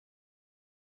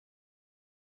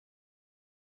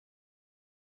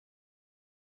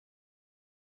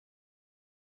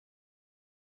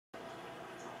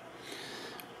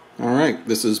Alright,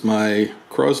 this is my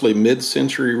Crosley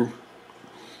mid-century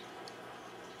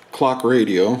clock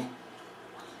radio.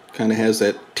 Kind of has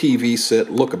that TV set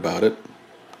look about it,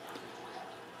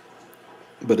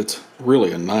 but it's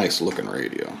really a nice looking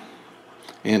radio,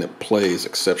 and it plays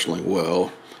exceptionally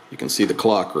well. You can see the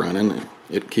clock running.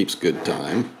 It keeps good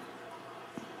time,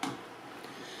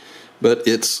 but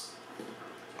it's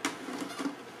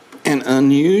an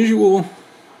unusual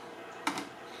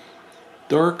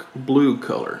dark blue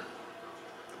color,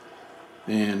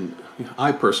 and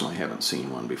I personally haven't seen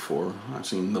one before. I've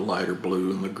seen the lighter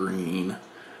blue and the green,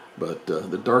 but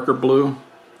the darker blue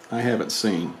I haven't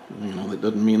seen. You know, that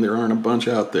doesn't mean there aren't a bunch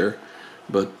out there,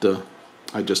 but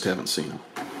I just haven't seen them.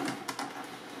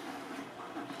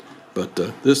 But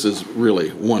this is really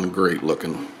one great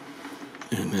looking,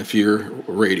 and if you're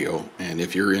radio and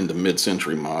if you're into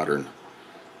mid-century modern,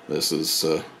 this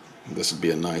would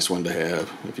be a nice one to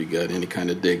have. If you got any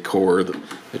kind of decor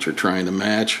that you're trying to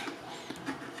match,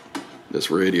 this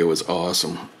radio is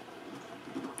awesome.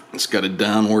 It's got a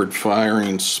downward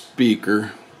firing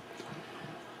speaker,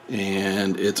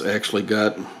 and it's actually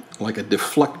got like a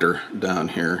deflector down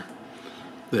here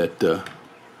that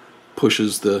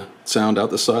pushes the sound out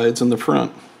the sides and the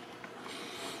front.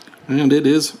 And it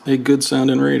is a good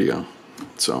sounding radio.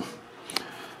 So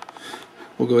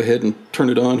we'll go ahead and turn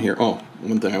it on here. Oh,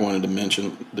 one thing I wanted to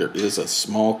mention, there is a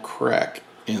small crack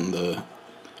in the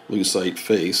lucite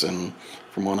face, and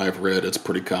from what I've read, it's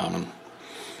pretty common.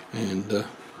 And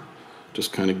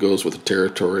just kind of goes with the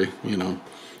territory, you know.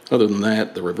 Other than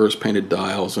that, the reverse painted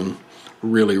dial's in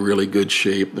really, really good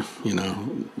shape, you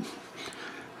know.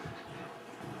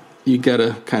 You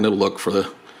gotta kind of look for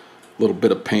the little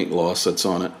bit of paint loss that's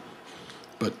on it.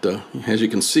 But as you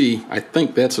can see, I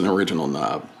think that's an original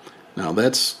knob. Now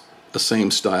that's the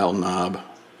same style knob,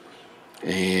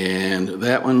 and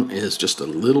that one is just a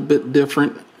little bit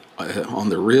different on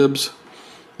the ribs,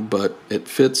 but it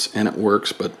fits and it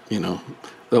works. But you know,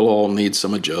 they'll all need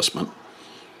some adjustment.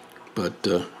 But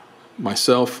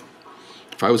myself,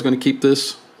 if I was going to keep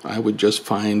this, I would just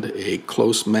find a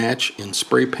close match in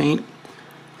spray paint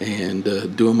and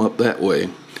do them up that way.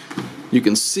 You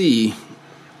can see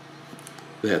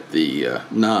that the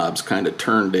knobs kind of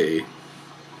turned a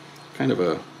kind of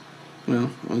a, well,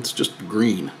 it's just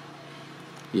green.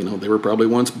 You know, they were probably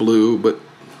once blue, but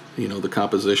you know, the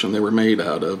composition they were made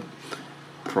out of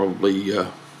probably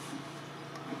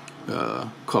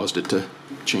caused it to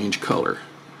change color.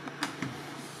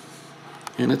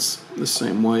 And it's the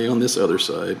same way on this other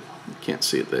side. You can't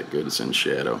see it that good, it's in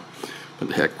shadow.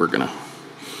 But heck, we'll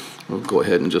go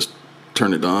ahead and just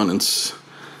turn it on, and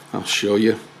I'll show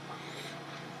you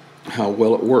how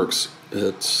well it works.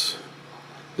 This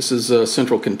is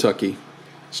Central Kentucky.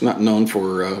 It's not known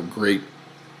for great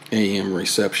AM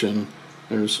reception.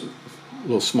 There's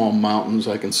little small mountains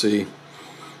I can see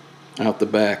out the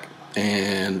back,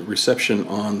 and reception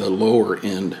on the lower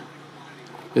end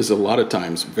is a lot of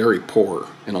times very poor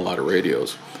in a lot of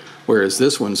radios, whereas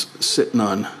this one's sitting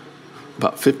on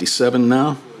about 57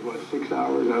 now. 6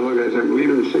 hours. I look at it, I believe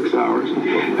in 6 hours.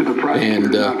 If the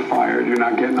prosecutor's not fired, you're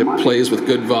not getting the money. It plays with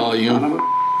good volume,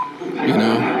 you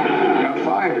know. Got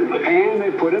fired, and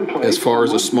they put in place. As far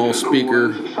as a small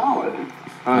speaker,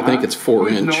 I think it's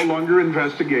 4-inch. No longer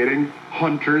investigating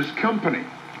Hunter's company.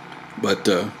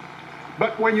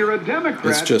 But when you're a Democrat,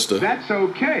 it's just a that's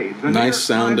okay. nice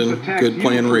sounding, good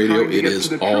playing radio. It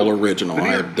is all original. I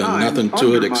have done nothing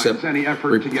to it except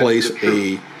replace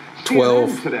a 12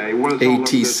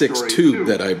 AT6 tube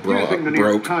that I broke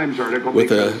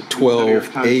with a 12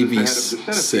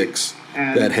 AV6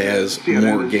 that has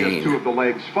more gain.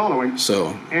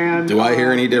 So, do I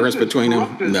hear any difference between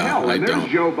them? No, I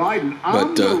don't.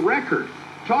 But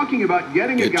talking about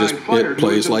getting a guy fired, it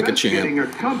plays like a champ.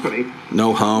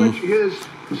 No hum. His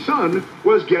son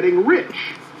was getting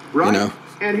rich, right? You know.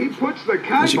 And he puts the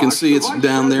as you can see, it's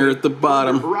down there at the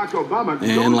bottom,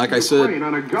 and like I said,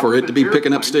 for it to be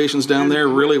picking up stations down there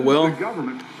really well,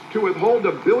 to withhold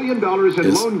 $1 billion in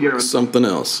loan guarantee. Something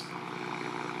else.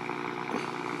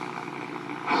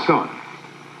 Son.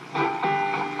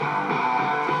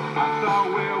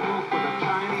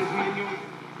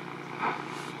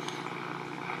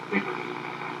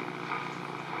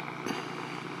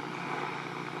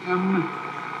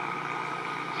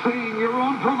 Saying you're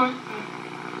on probation.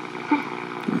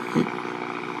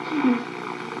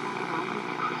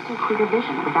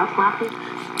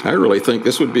 I really think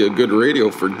this would be a good radio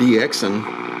for DXing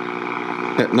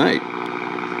at night.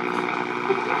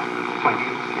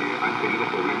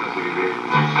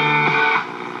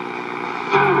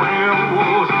 Where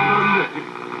was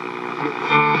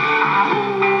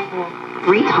the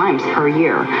 3 times times per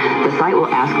year. The site will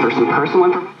ask for some personal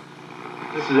information.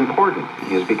 This is important,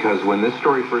 is because when this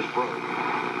story first broke,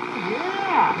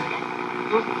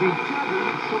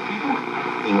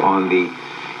 on the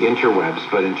interwebs,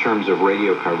 but in terms of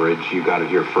radio coverage, you got it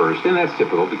here first, and that's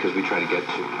typical because we try to get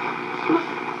to.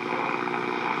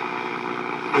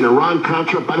 In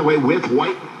Iran-Contra, by the way, with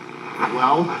White,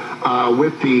 well,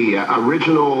 with the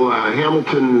original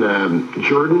Hamilton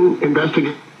Jordan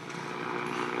investigation.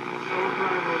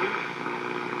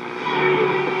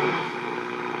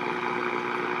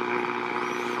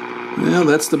 Well,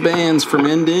 that's the bands from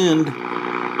end to end.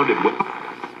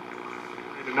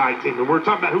 19, and we're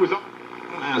talking about who was up.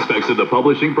 Aspects of the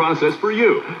publishing process for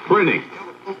you. Printing.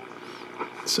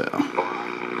 So.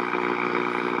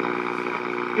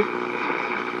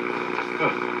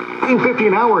 $15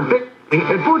 an hour and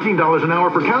 $14 an hour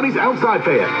for counties outside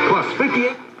Fayette, plus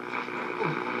 58.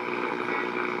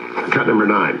 Cut number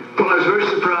 9. Well, I was very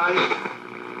surprised.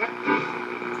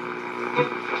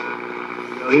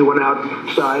 He went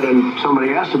outside and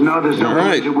somebody asked him, no, there's no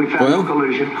collusion. We found no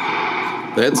collusion.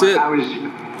 That's it. I was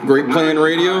Great playing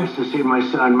radio. To see my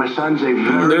son. My son's a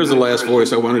very There's the last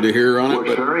voice I wanted to hear on it.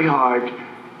 Works very hard.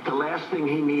 The last thing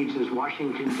he needs is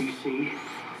Washington, D.C.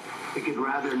 He could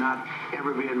rather not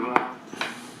ever be involved.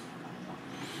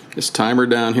 This timer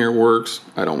down here works.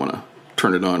 I don't want to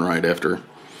turn it on right after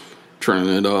turning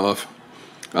it off.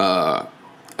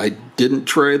 I didn't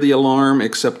try the alarm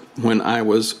except when I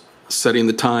was setting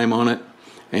the time on it,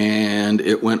 and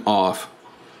it went off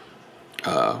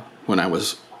when I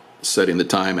was setting the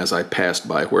time as I passed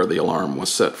by where the alarm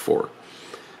was set for.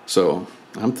 So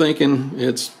I'm thinking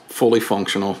it's fully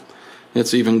functional.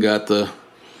 It's even got the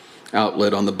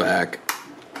outlet on the back.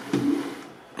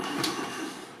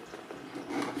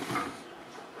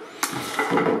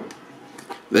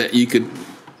 That you could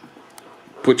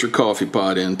put your coffee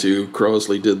pot into.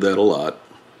 Crosley did that a lot.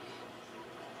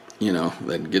 You know,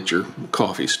 that'd get your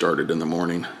coffee started in the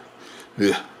morning.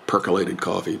 Ugh, percolated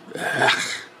coffee.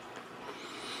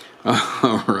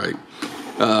 All right.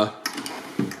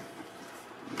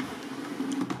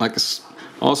 Like I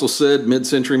also said,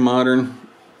 mid-century modern.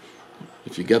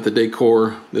 If you got the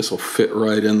decor, this will fit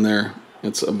right in there.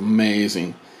 It's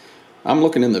amazing. I'm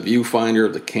looking in the viewfinder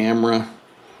of the camera,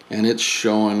 and it's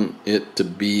showing it to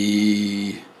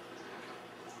be,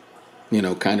 you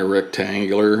know, kind of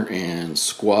rectangular and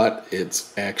squat.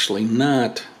 It's actually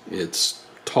not. It's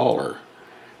taller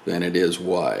than it is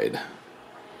wide.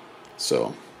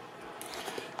 So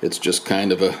it's just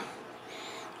kind of a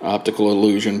optical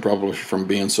illusion, probably from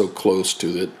being so close to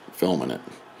it, filming it.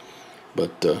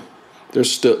 But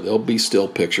there'll be still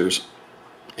pictures,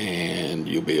 and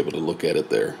you'll be able to look at it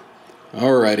there.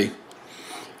 Alrighty.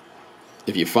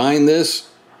 If you find this,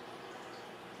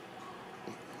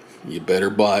 you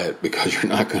better buy it, because you're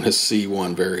not going to see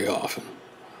one very often.